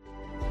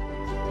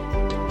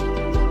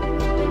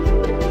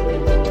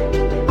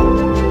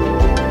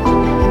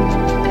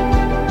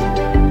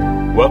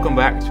Welcome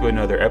back to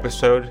another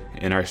episode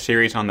in our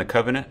series on the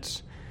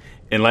covenants.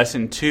 In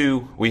Lesson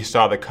 2, we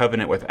saw the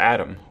covenant with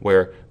Adam,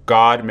 where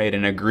God made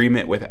an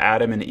agreement with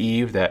Adam and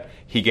Eve that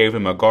He gave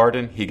them a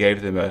garden, He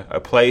gave them a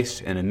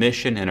place and a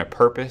mission and a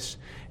purpose,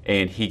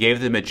 and He gave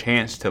them a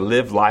chance to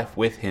live life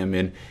with Him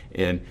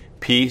in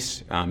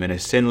peace, in a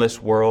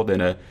sinless world,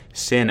 in a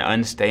sin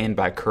unstained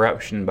by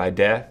corruption, by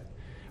death.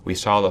 We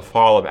saw the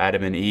fall of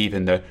Adam and Eve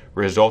and the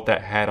result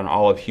that had on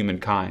all of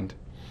humankind.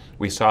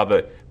 We saw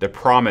the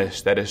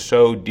promise that is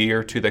so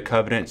dear to the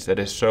covenants, that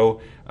is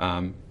so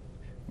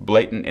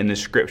blatant in the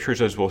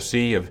scriptures, as we'll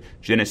see, of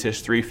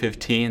Genesis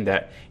 3:15,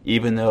 that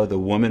even though the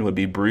woman would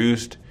be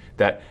bruised,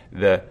 that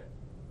the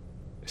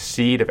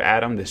seed of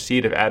Adam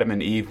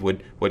and Eve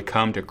would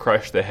come to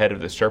crush the head of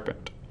the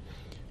serpent.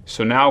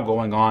 So now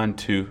going on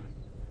to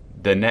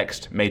the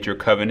next major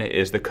covenant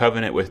is the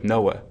covenant with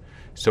Noah.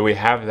 So we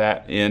have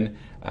that in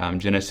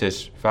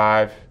Genesis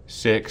 5,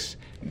 6,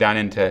 down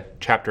into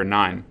chapter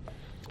 9.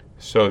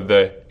 So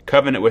the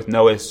covenant with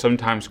Noah is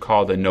sometimes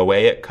called the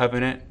Noahic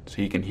covenant.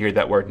 So you can hear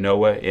that word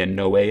Noah in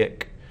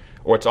Noahic.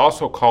 Or it's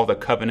also called the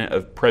covenant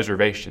of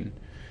preservation.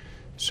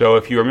 So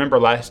if you remember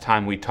last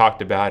time, we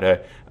talked about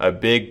a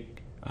big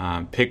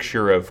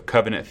picture of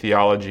covenant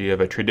theology,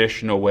 of a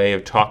traditional way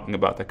of talking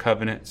about the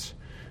covenants,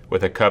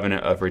 with a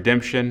covenant of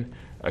redemption,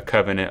 a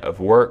covenant of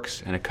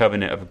works, and a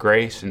covenant of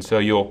grace. And so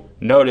you'll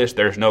notice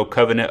there's no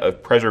covenant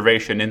of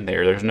preservation in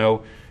there. There's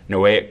no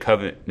Noahic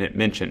covenant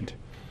mentioned.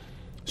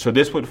 So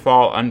this would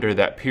fall under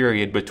that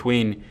period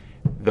between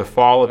the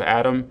fall of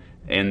Adam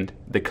and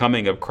the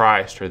coming of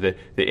Christ, or the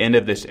end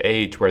of this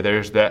age, where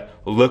there's that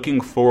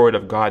looking forward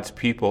of God's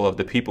people, of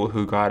the people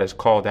who God has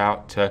called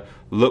out to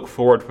look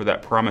forward for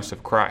that promise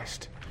of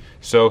Christ.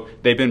 So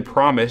they've been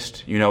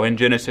promised, in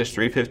Genesis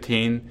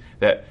 3:15,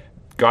 that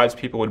God's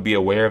people would be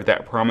aware of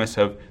that promise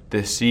of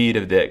the seed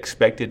of the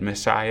expected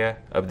Messiah,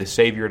 of the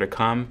Savior to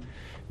come,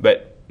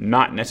 but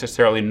not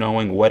necessarily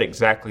knowing what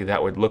exactly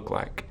that would look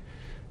like.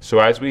 So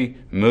as we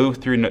move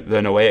through the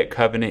Noahic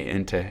covenant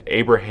into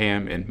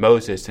Abraham and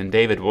Moses and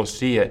David, we'll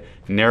see a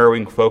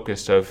narrowing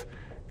focus of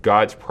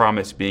God's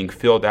promise being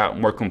filled out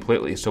more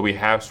completely. So we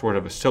have sort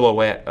of a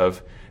silhouette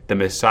of the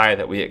Messiah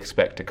that we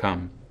expect to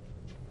come.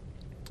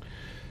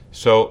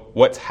 So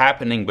what's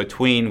happening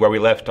between where we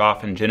left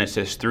off in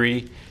Genesis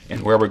 3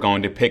 and where we're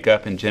going to pick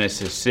up in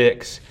Genesis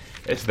 6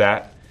 is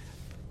that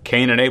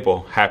Cain and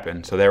Abel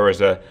happened. So there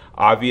was an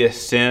obvious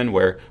sin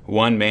where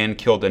one man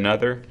killed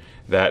another,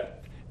 that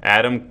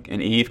Adam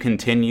and Eve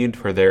continued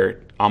for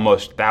their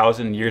almost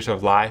 1,000 years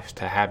of life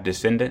to have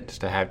descendants,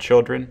 to have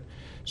children.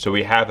 So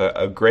we have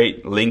a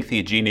great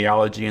lengthy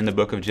genealogy in the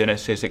book of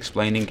Genesis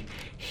explaining,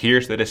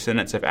 here's the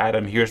descendants of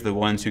Adam, here's the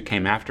ones who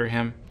came after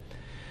him.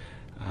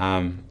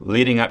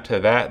 Leading up to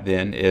that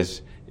then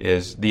is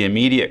the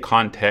immediate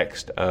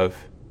context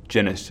of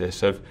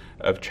Genesis,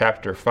 of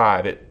chapter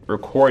 5. It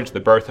records the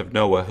birth of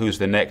Noah, who's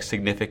the next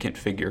significant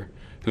figure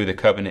who the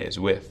covenant is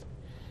with.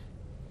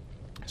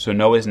 So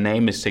Noah's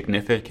name is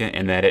significant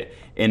in that it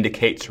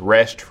indicates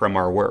rest from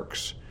our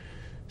works.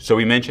 So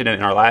we mentioned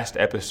in our last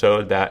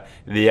episode that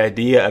the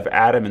idea of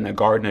Adam in the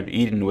Garden of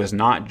Eden was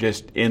not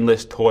just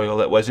endless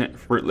toil. It wasn't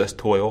fruitless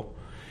toil.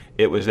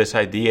 It was this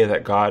idea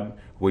that God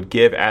would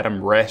give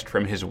Adam rest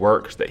from his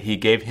works, that He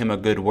gave him a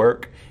good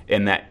work,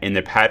 and that in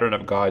the pattern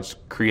of God's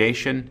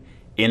creation,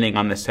 ending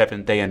on the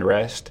seventh day in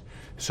rest,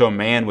 so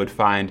man would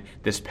find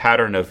this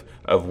pattern of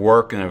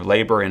work and of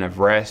labor and of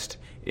rest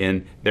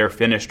in their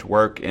finished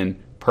work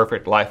in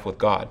perfect life with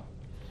God.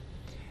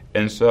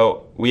 And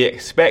so we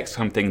expect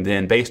something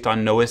then based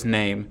on Noah's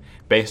name,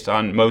 based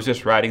on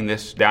Moses writing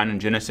this down in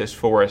Genesis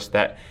for us,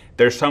 that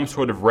there's some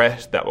sort of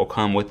rest that will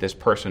come with this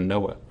person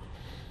Noah.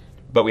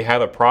 But we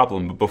have a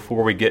problem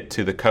before we get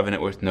to the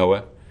covenant with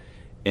Noah.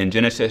 In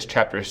Genesis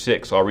chapter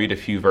 6, I'll read a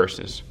few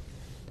verses.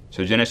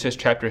 So Genesis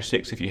chapter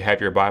 6, if you have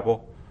your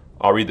Bible,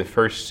 I'll read the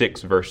first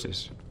 6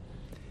 verses.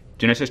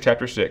 Genesis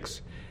chapter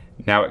 6.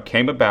 Now it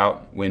came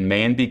about, when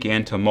man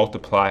began to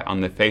multiply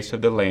on the face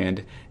of the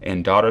land,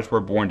 and daughters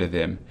were born to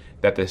them,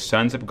 that the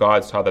sons of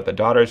God saw that the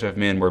daughters of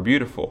men were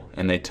beautiful,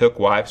 and they took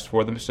wives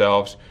for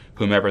themselves,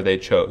 whomever they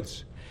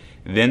chose.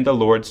 Then the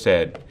Lord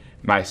said,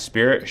 My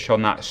spirit shall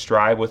not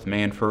strive with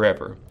man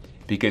forever,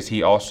 because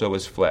he also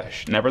is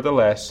flesh.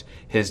 Nevertheless,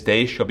 his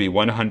days shall be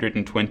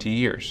 120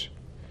 years.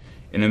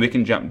 And then we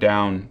can jump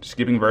down,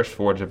 skipping verse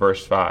 4 to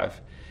verse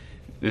 5.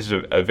 This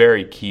is a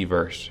very key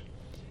verse.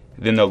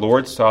 Then the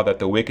Lord saw that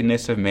the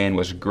wickedness of man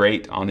was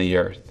great on the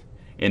earth,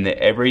 and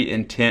that every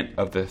intent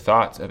of the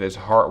thoughts of his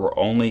heart were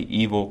only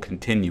evil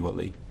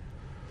continually.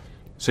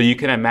 So you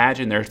can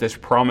imagine there's this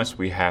promise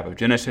we have of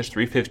Genesis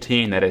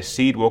 3:15 that a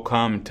seed will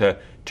come to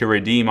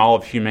redeem all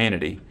of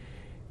humanity.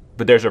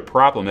 But there's a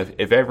problem.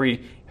 If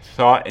every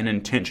thought and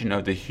intention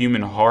of the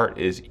human heart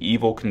is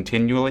evil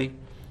continually,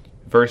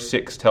 verse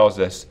 6 tells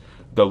us,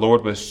 the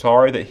Lord was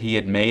sorry that He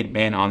had made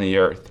man on the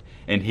earth,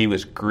 and He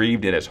was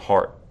grieved in His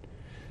heart.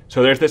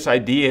 So there's this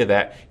idea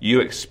that you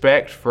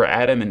expect for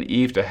Adam and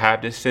Eve to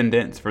have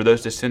descendants, for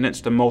those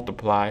descendants to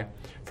multiply,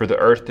 for the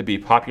earth to be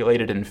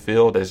populated and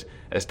filled as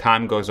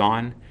time goes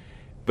on.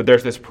 But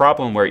there's this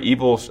problem where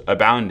evil's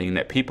abounding,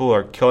 that people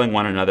are killing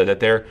one another, that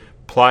they're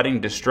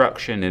plotting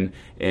destruction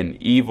and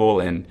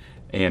evil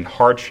and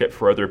hardship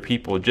for other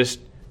people just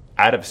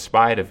out of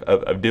spite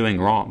of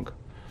doing wrong.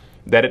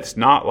 That it's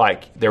not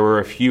like there were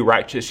a few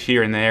righteous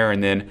here and there,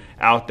 and then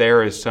out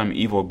there is some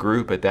evil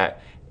group, but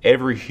that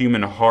every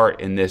human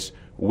heart in this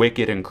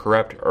wicked and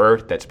corrupt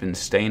earth that's been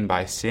stained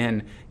by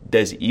sin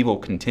does evil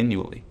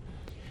continually.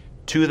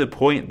 To the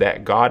point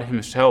that God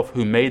himself,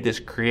 who made this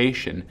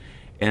creation,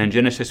 and in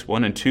Genesis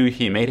 1 and 2,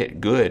 he made it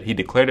good. He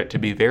declared it to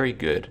be very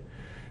good.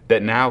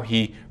 That now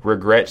he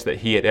regrets that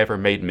he had ever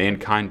made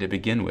mankind to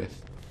begin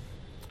with.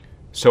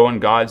 So in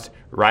God's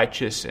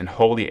righteous and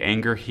holy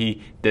anger,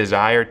 he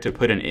desired to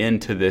put an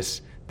end to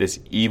this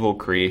evil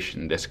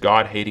creation, this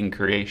God-hating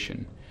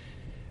creation.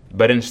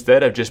 But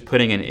instead of just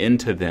putting an end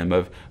to them,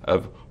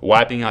 of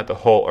wiping out the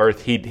whole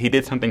earth, he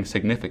did something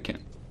significant.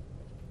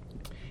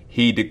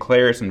 He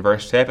declares in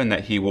verse 7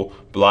 that he will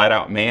blot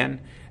out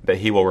man, that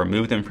he will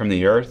remove them from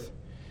the earth.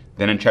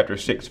 Then in chapter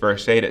 6,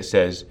 verse 8, it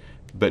says,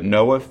 "But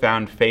Noah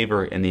found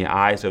favor in the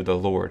eyes of the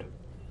Lord."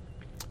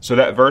 So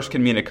that verse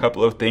can mean a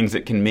couple of things.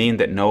 It can mean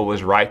that Noah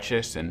was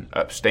righteous and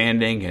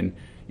upstanding and,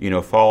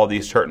 follow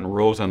these certain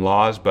rules and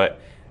laws, but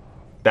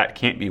that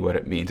can't be what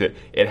it means.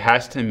 It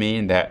has to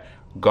mean that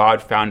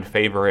God found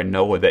favor in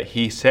Noah, that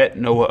he set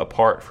Noah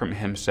apart from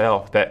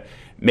himself, that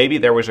maybe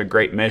there was a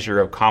great measure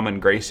of common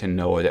grace in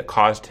Noah that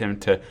caused him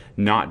to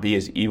not be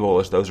as evil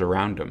as those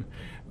around him.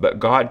 But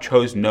God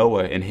chose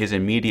Noah and his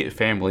immediate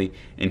family,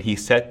 and he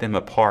set them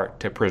apart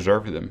to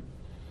preserve them.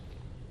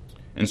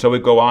 And so we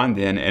go on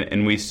then,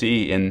 and we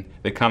see in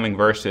the coming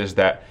verses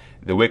that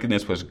the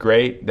wickedness was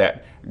great,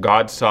 that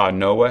God saw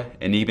Noah,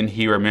 and even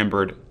he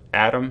remembered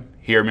Adam.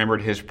 He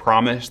remembered his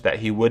promise that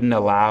he wouldn't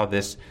allow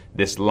this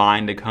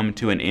line to come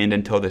to an end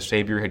until the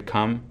Savior had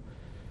come,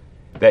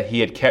 that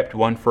he had kept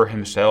one for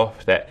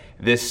himself, that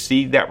this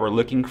seed that we're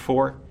looking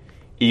for,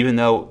 even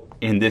though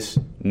in this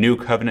new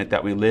covenant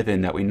that we live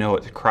in, that we know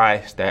it's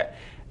Christ, that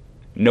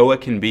Noah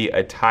can be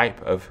a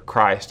type of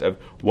Christ, of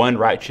one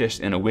righteous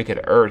in a wicked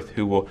earth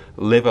who will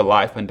live a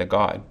life unto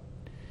God.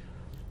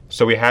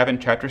 So we have in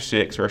chapter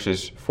 6,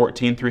 verses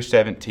 14 through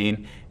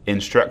 17,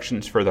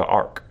 instructions for the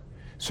ark.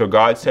 So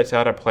God sets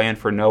out a plan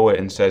for Noah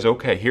and says,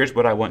 okay, here's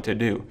what I want to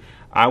do.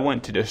 I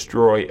want to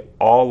destroy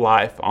all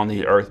life on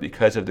the earth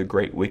because of the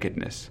great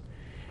wickedness.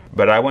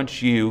 But I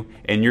want you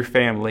and your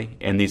family,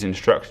 and these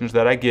instructions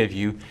that I give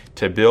you,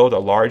 to build a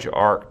large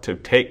ark, to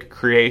take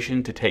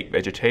creation, to take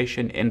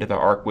vegetation into the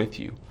ark with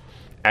you,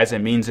 as a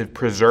means of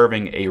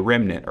preserving a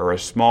remnant or a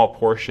small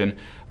portion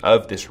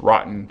of this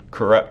rotten,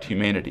 corrupt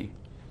humanity.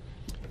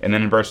 And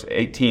then in verse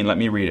 18, let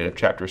me read it, of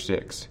chapter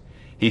 6.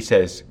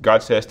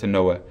 God says to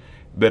Noah,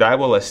 "But I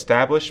will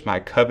establish my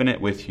covenant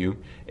with you,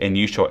 and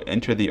you shall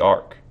enter the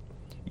ark,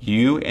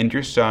 you and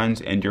your sons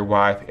and your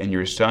wife and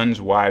your sons'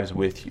 wives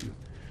with you."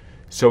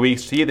 So we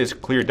see this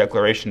clear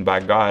declaration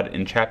by God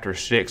in chapter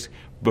 6,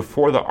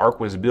 before the ark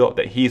was built,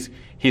 that he's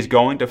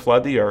going to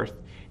flood the earth,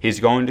 he's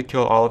going to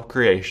kill all of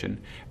creation,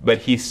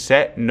 but he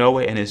set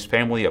Noah and his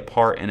family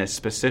apart in a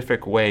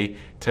specific way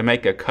to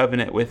make a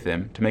covenant with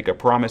them, to make a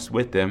promise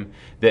with them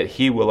that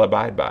he will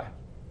abide by.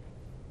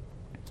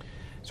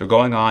 So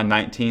going on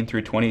 19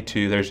 through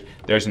 22,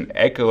 there's an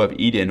echo of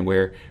Eden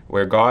where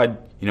God,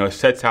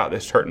 sets out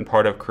this certain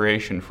part of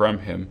creation from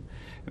him,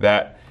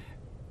 that,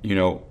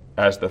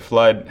 as the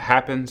flood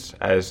happens,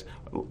 as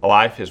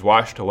life is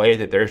washed away,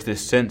 that there's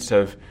this sense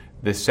of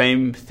the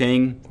same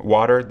thing,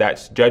 water,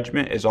 that's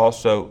judgment, is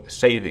also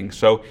saving.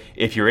 So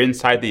if you're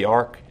inside the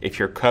ark, if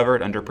you're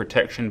covered under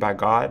protection by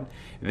God,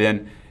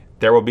 then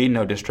there will be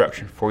no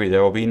destruction for you.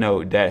 There will be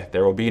no death.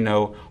 There will be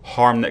no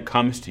harm that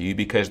comes to you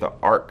because the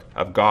ark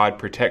of God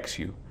protects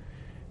you.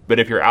 But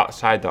if you're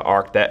outside the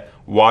ark, that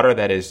water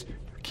that is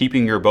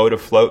keeping your boat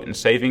afloat and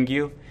saving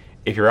you,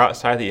 if you're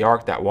outside the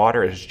ark, that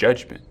water is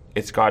judgment.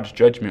 It's God's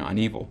judgment on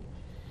evil.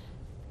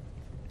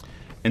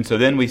 And so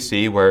then we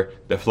see where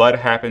the flood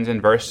happens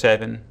in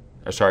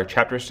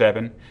chapter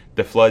 7.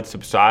 The flood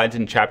subsides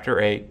in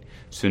chapter 8.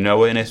 So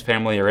Noah and his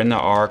family are in the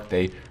ark.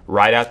 They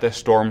ride out the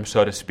storm,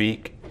 so to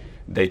speak.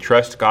 They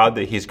trust God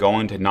that he's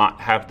going to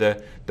not have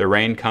the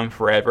rain come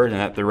forever, and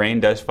that the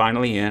rain does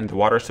finally end. The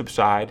water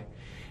subside.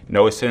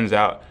 Noah sends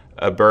out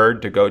a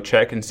bird to go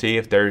check and see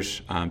if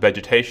there's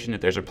vegetation,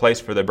 if there's a place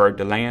for the bird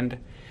to land.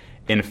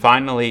 And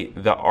finally,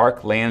 the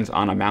ark lands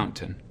on a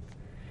mountain.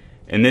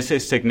 And this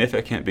is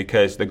significant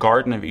because the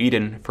Garden of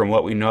Eden, from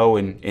what we know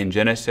in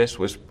Genesis,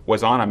 was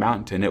on a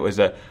mountain. It was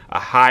a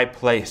high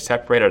place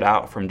separated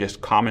out from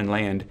just common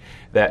land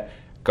that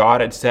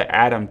God had set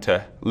Adam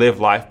to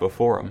live life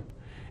before him.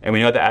 And we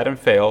know that Adam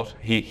failed.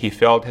 He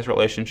failed his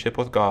relationship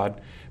with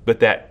God, but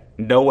that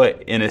Noah,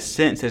 in a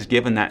sense, is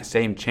given that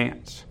same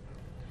chance.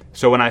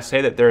 So when I say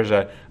that there's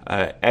a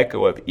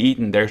echo of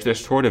Eden, there's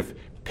this sort of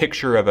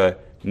picture of a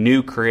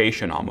new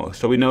creation almost.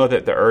 So we know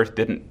that the earth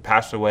didn't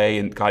pass away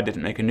and God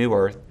didn't make a new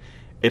earth.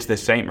 It's the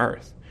same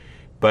earth.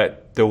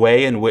 But the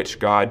way in which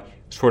God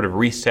sort of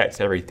resets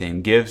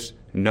everything, gives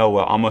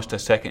Noah almost a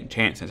second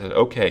chance and says,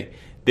 okay,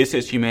 This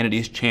is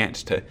humanity's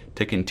chance to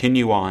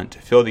continue on, to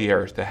fill the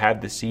earth, to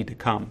have the seed to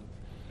come.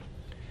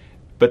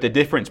 But the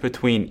difference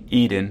between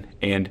Eden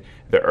and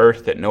the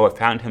earth that Noah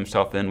found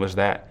himself in was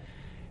that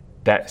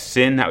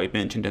sin that we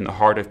mentioned in the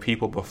heart of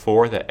people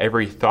before, that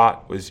every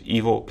thought was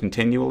evil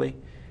continually,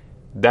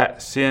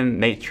 that sin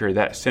nature,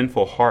 that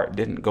sinful heart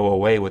didn't go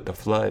away with the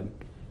flood.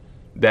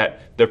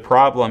 That the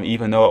problem,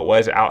 even though it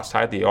was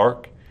outside the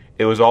ark,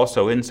 it was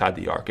also inside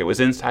the ark. It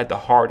was inside the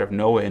heart of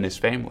Noah and his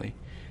family.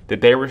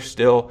 That they were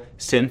still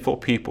sinful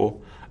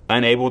people,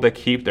 unable to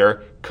keep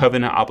their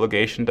covenant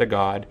obligation to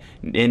God,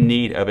 in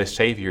need of a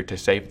Savior to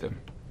save them.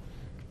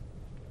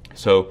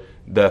 So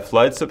the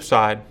flood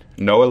subside,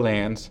 Noah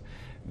lands,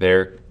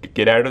 they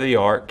get out of the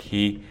ark.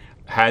 He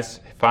has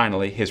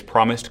finally his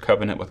promised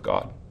covenant with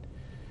God.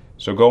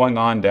 So going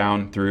on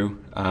down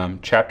through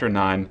chapter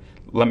 9,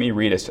 let me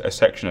read a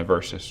section of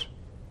verses.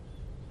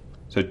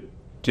 So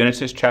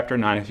Genesis chapter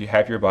 9, if you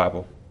have your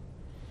Bible,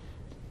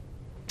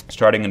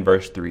 starting in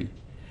verse 3.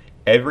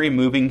 Every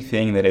moving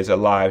thing that is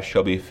alive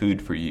shall be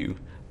food for you.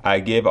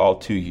 I give all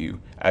to you,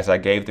 as I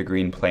gave the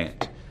green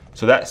plant.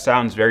 So that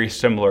sounds very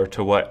similar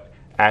to what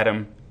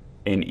Adam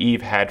and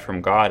Eve had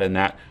from God, and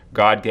that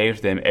God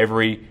gave them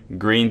every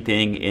green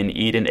thing in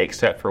Eden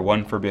except for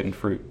one forbidden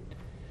fruit.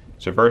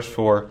 So verse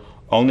 4,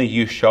 only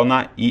you shall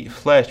not eat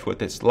flesh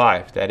with its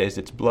life, that is,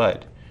 its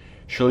blood.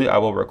 Surely I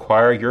will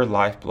require your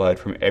lifeblood.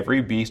 From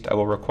every beast I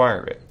will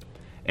require it.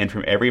 And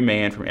from every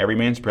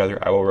man's brother,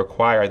 I will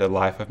require the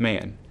life of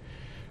man.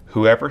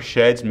 Whoever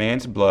sheds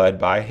man's blood,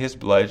 by his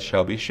blood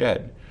shall be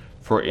shed.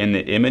 For in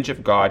the image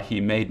of God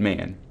he made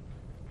man.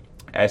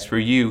 As for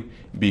you,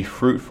 be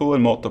fruitful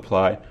and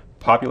multiply,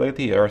 populate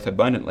the earth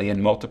abundantly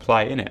and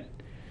multiply in it.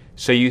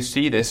 So you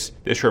see this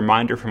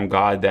reminder from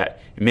God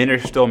that men are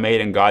still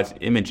made in God's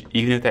image,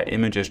 even if that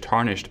image is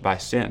tarnished by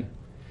sin.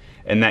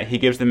 And that he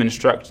gives them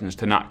instructions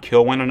to not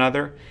kill one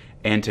another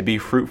and to be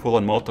fruitful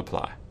and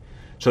multiply.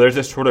 So there's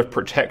this sort of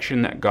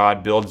protection that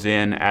God builds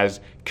in as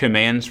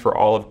commands for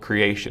all of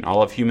creation,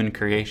 all of human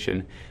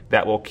creation,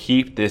 that will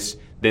keep this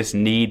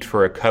need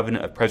for a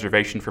covenant of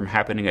preservation from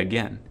happening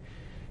again.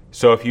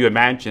 So if you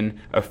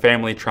imagine a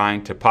family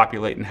trying to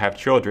populate and have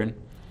children,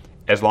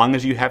 as long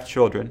as you have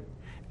children,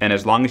 and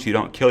as long as you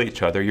don't kill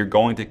each other, you're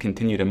going to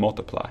continue to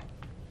multiply.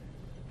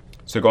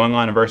 So going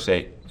on in verse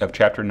 8 of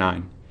chapter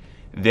 9,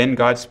 then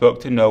God spoke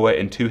to Noah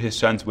and to his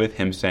sons with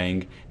him,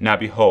 saying, Now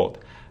behold,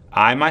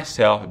 I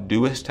myself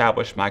do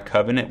establish my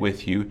covenant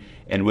with you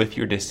and with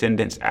your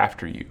descendants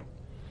after you,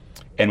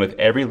 and with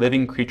every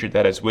living creature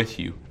that is with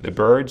you, the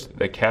birds,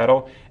 the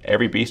cattle,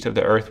 every beast of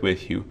the earth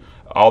with you,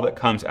 all that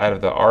comes out of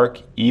the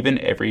ark, even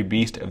every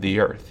beast of the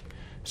earth.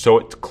 So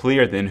it's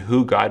clear then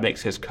who God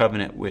makes his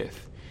covenant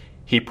with.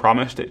 He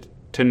promised it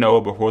to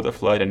Noah before the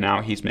flood, and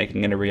now he's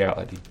making it a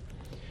reality.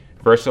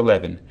 Verse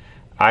 11,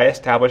 I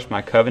establish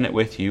my covenant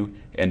with you,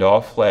 and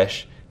all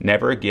flesh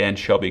never again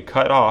shall be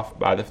cut off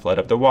by the flood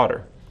of the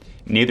water.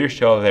 Neither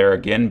shall there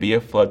again be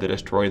a flood to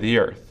destroy the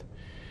earth.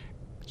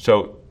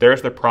 So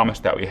there's the promise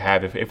that we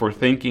have. If we're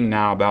thinking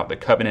now about the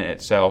covenant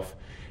itself,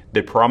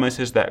 the promise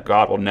is that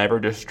God will never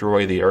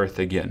destroy the earth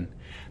again.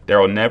 There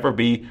will never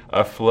be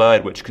a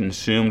flood which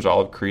consumes all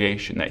of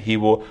creation, that he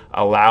will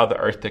allow the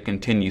earth to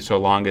continue so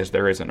long as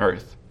there is an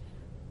earth.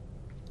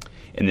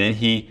 And then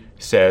he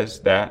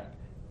says that,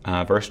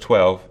 verse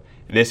 12,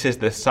 this is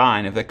the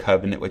sign of the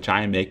covenant which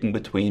I am making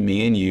between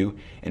me and you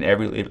and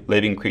every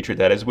living creature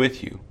that is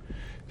with you.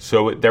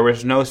 So there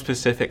was no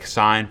specific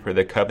sign for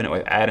the covenant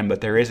with Adam,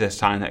 but there is a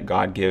sign that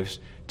God gives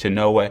to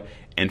Noah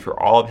and for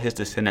all of his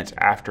descendants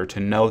after, to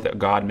know that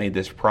God made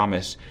this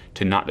promise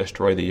to not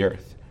destroy the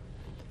earth.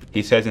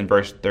 He says in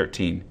verse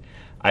 13,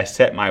 I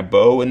set my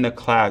bow in the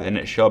cloud, and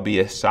it shall be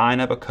a sign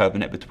of a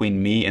covenant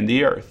between me and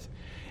the earth.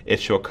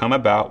 It shall come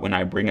about when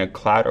I bring a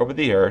cloud over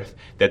the earth,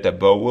 that the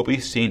bow will be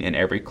seen in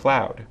every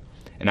cloud.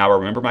 And I will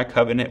remember my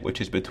covenant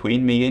which is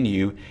between me and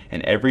you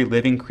and every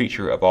living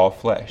creature of all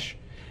flesh.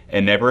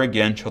 And never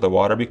again shall the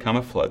water become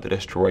a flood to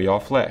destroy all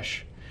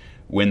flesh.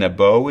 When the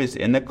bow is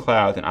in the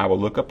cloud, then I will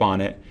look upon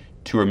it,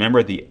 to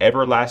remember the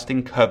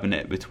everlasting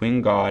covenant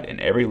between God and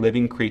every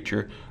living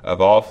creature of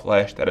all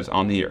flesh that is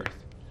on the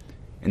earth.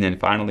 And then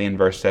finally in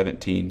verse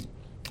 17,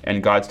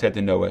 and God said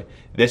to Noah,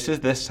 this is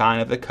the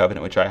sign of the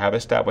covenant which I have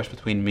established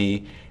between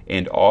me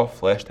and all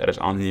flesh that is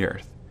on the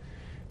earth.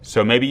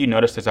 So maybe you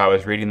noticed as I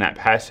was reading that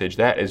passage,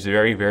 that is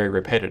very, very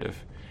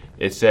repetitive.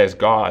 It says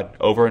God,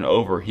 over and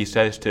over, he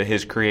says to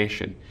his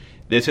creation,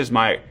 this is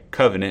my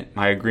covenant,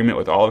 my agreement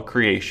with all of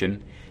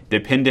creation,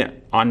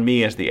 dependent on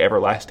me as the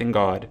everlasting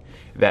God,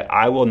 that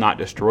I will not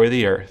destroy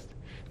the earth,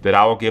 that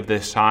I will give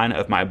the sign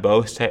of my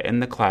bow set in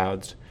the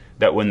clouds,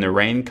 that when the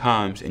rain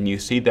comes and you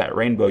see that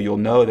rainbow, you'll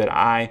know that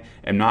I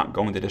am not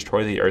going to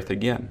destroy the earth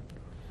again.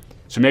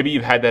 So maybe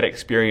you've had that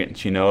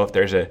experience, if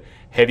there's a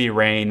heavy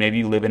rain, maybe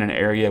you live in an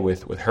area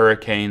with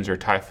hurricanes or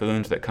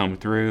typhoons that come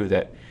through,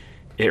 that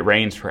it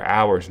rains for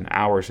hours and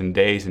hours and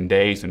days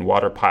and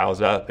water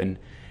piles up, and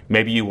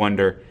maybe you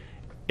wonder,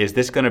 is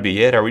this going to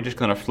be it? Are we just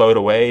going to float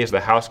away? Is the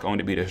house going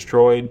to be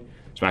destroyed?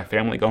 Is my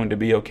family going to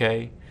be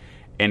okay?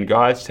 And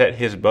God set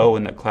his bow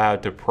in the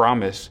cloud to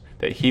promise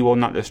that he will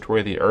not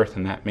destroy the earth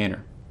in that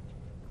manner.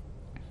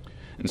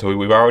 And so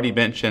we've already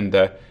mentioned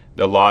the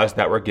laws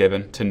that were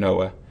given to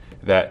Noah,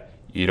 that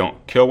you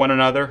don't kill one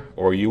another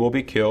or you will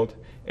be killed,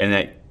 and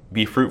that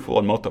be fruitful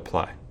and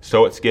multiply.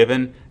 So it's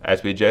given,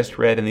 as we just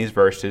read in these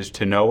verses,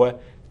 to Noah,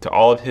 to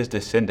all of his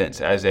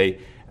descendants as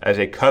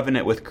a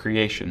covenant with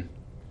creation.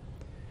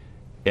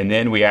 And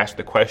then we asked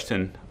the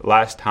question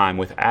last time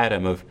with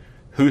Adam of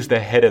who's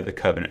the head of the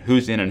covenant,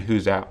 who's in and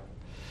who's out.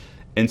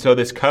 And so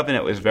this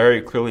covenant was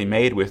very clearly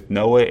made with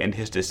Noah and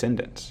his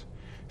descendants.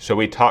 So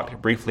we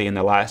talked briefly in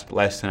the last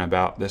lesson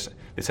about this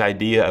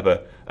idea of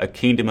a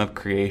kingdom of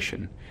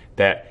creation,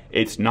 that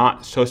it's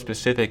not so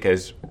specific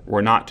as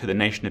we're not to the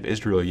nation of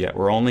Israel yet.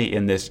 We're only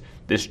in this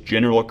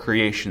general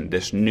creation,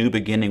 this new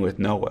beginning with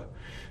Noah.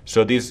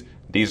 So these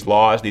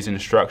laws, these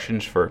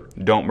instructions for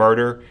don't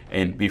murder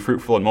and be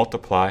fruitful and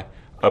multiply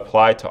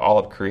apply to all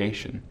of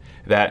creation.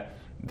 That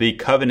the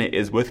covenant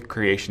is with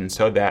creation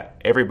so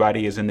that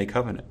everybody is in the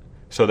covenant.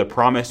 So the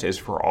promise is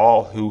for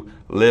all who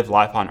live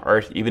life on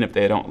earth, even if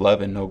they don't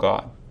love and know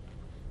God.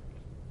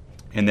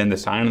 And then the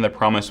sign of the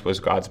promise was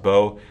God's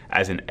bow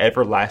as an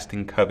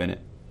everlasting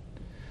covenant.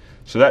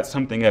 So that's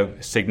something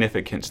of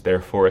significance there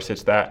for us.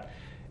 It's that,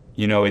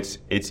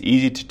 it's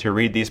easy to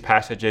read these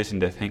passages and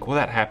to think, well,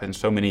 that happened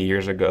so many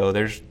years ago.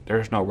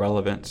 There's no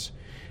relevance.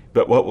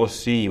 But what we'll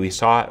see, we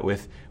saw it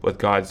with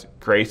God's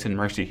grace and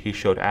mercy he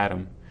showed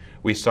Adam.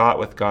 We saw it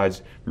with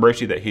God's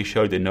mercy that he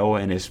showed to Noah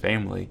and his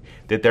family,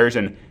 that there's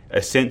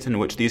a sense in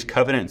which these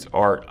covenants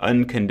are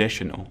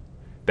unconditional,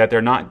 that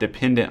they're not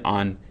dependent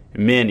on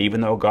men,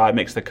 even though God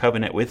makes the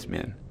covenant with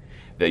men.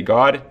 That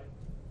God,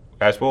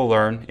 as we'll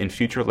learn in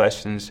future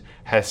lessons,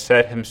 has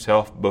set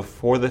himself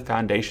before the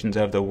foundations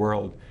of the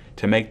world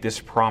to make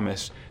this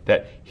promise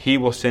that he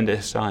will send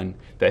his son,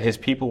 that his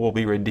people will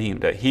be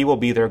redeemed, that he will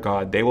be their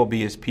God, they will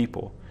be his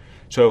people.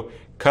 So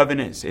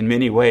covenants in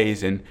many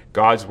ways, and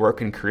God's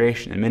work in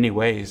creation in many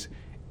ways,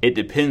 it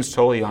depends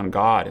solely on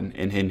God and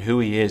in who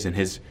he is and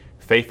his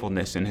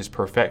faithfulness and his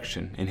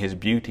perfection and his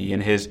beauty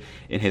and his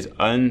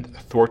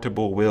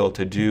unthwartable will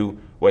to do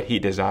what he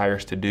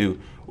desires to do,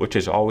 which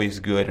is always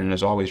good and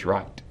is always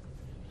right.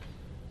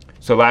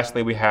 So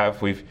lastly,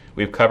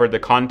 we've covered the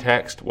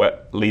context,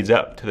 what leads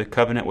up to the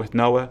covenant with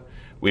Noah.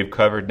 We've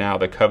covered now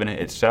the covenant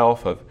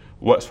itself of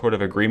what sort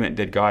of agreement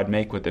did God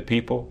make with the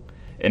people,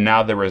 and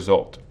now the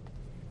result.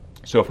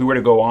 So if we were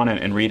to go on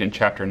and read in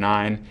chapter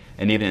 9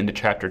 and even into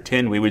chapter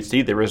 10, we would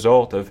see the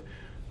result of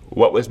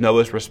what was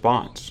Noah's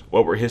response?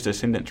 What were his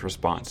descendants'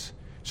 response?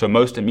 So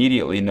most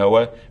immediately,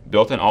 Noah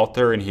built an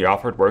altar and he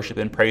offered worship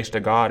and praise to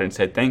God and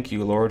said, "Thank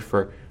you, Lord,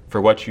 for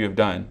what you have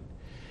done."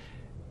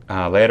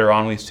 Later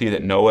on, we see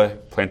that Noah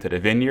planted a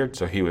vineyard,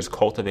 so he was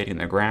cultivating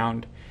the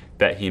ground,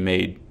 that he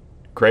made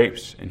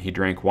grapes and he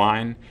drank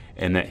wine,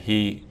 and that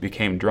he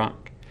became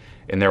drunk.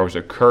 And there was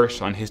a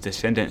curse on his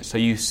descendants. So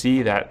you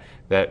see that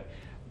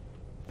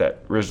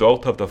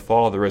result of the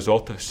fall, the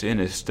result of sin,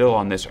 is still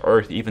on this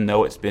earth, even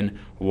though it's been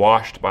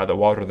washed by the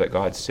water that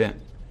God sent.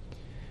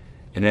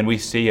 And then we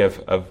see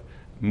of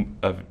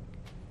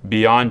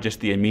beyond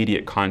just the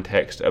immediate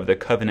context of the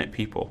covenant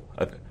people,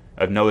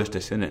 of Noah's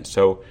descendants.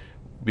 So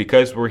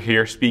because we're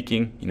here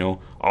speaking,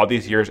 all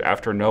these years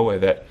after Noah,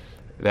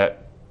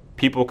 that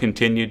people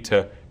continued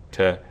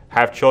to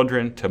have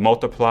children, to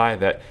multiply,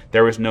 that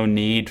there was no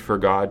need for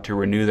God to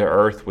renew the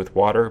earth with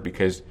water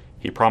because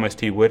he promised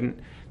he wouldn't,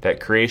 that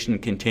creation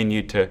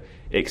continued to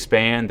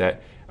expand,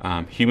 that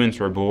humans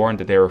were born,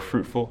 that they were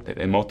fruitful, that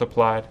they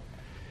multiplied.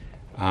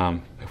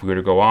 If we were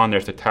to go on,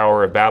 there's the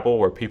Tower of Babel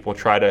where people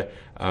try to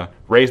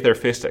raise their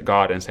fist at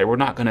God and say, we're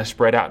not going to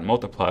spread out and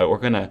multiply, we're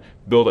going to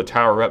build a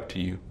tower up to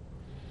you.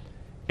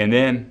 And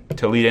then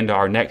to lead into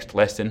our next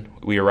lesson,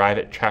 we arrive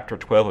at chapter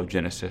 12 of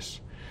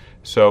Genesis.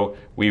 So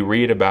we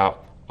read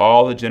about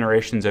all the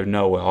generations of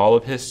Noah, all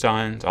of his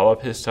sons, all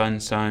of his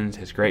sons' sons,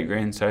 his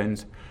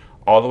great-grandsons,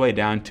 all the way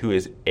down to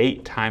his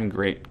 8-time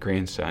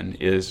great-grandson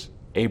is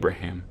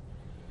Abraham.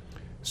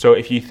 So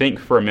if you think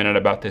for a minute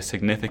about the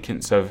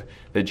significance of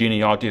the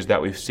genealogies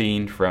that we've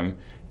seen from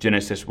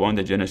Genesis 1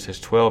 to Genesis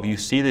 12, you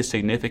see the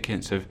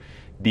significance of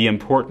the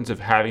importance of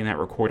having that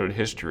recorded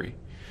history.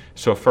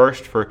 So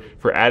first, for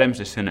Adam's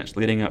descendants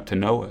leading up to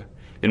Noah,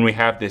 then we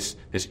have this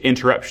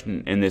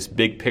interruption in this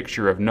big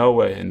picture of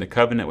Noah and the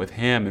covenant with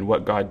him and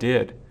what God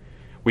did.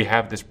 We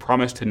have this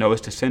promise to Noah's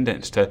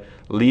descendants to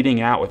leading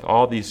out with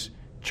all these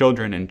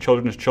children and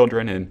children's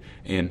children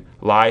and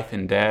life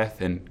and death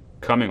and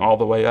coming all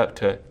the way up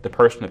to the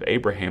person of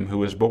Abraham who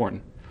was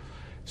born.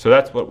 So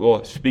that's what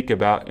we'll speak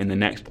about in the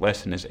next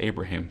lesson is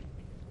Abraham.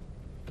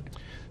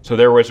 So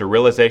there was a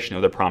realization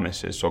of the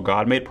promises. So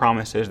God made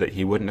promises that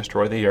he wouldn't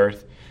destroy the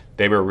earth.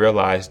 They were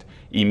realized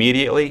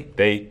immediately.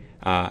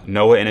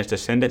 Noah and his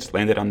descendants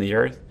landed on the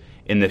earth.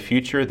 In the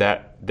future,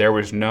 that there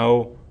was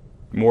no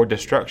more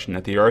destruction,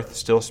 that the earth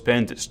still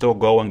spins, it's still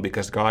going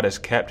because God has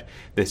kept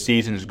the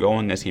seasons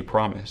going as he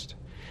promised.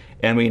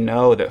 And we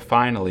know that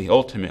finally,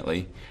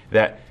 ultimately,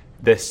 that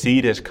the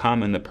seed has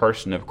come in the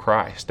person of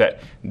Christ,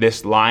 that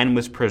this line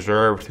was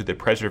preserved through the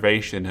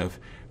preservation of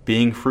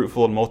being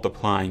fruitful and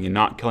multiplying and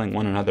not killing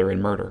one another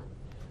in murder.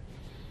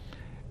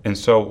 And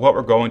so what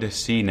we're going to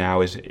see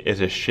now is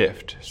a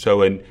shift.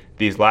 So in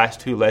these last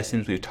two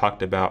lessons, we've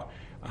talked about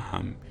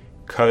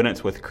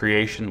covenants with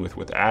creation,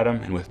 with Adam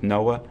and with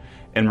Noah.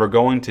 And we're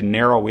going to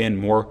narrow in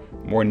more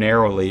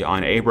narrowly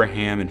on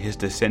Abraham and his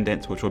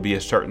descendants, which will be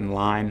a certain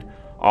line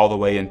all the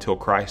way until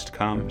Christ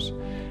comes.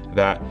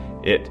 That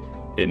it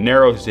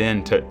narrows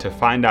in to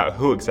find out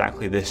who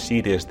exactly this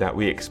seed is that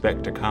we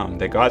expect to come.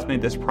 That God's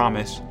made this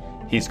promise,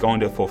 He's going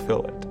to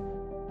fulfill it.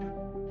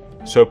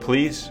 So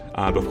please,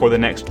 before the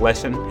next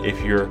lesson,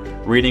 if you're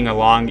reading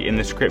along in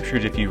the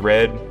scriptures, if you've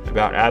read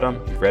about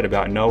Adam, you've read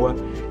about Noah,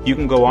 you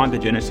can go on to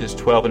Genesis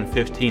 12 and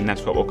 15.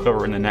 That's what we'll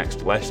cover in the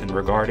next lesson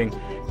regarding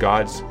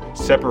God's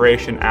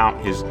separation out,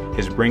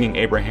 his bringing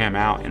Abraham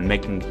out and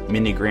making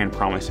many grand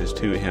promises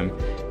to him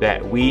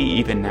that we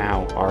even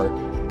now are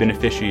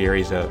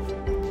beneficiaries of.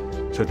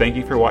 So thank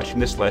you for watching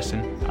this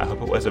lesson. I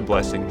hope it was a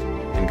blessing,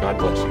 and God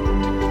bless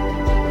you.